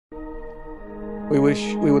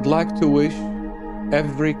We would like to wish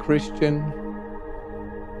every Christian,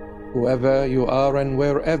 whoever you are and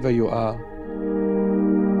wherever you are,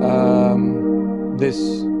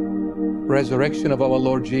 this resurrection of our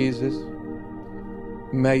Lord Jesus,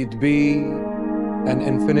 may it be an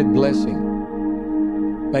infinite blessing.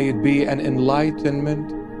 May it be an enlightenment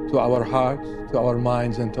to our hearts, to our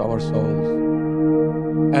minds, and to our souls.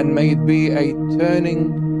 And may it be a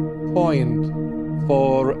turning point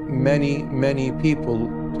for many, many people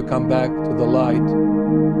to come back to the light,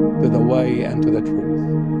 to the way, and to the truth.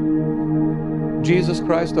 Jesus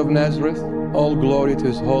Christ of Nazareth, all glory to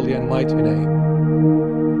his holy and mighty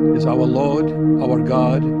name, is our Lord, our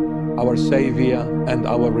God, our Savior, and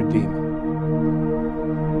our Redeemer.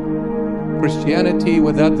 Christianity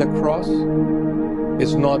without the cross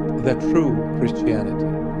is not the true Christianity.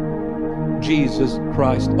 Jesus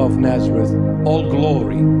Christ of Nazareth, all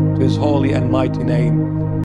glory to his holy and mighty name.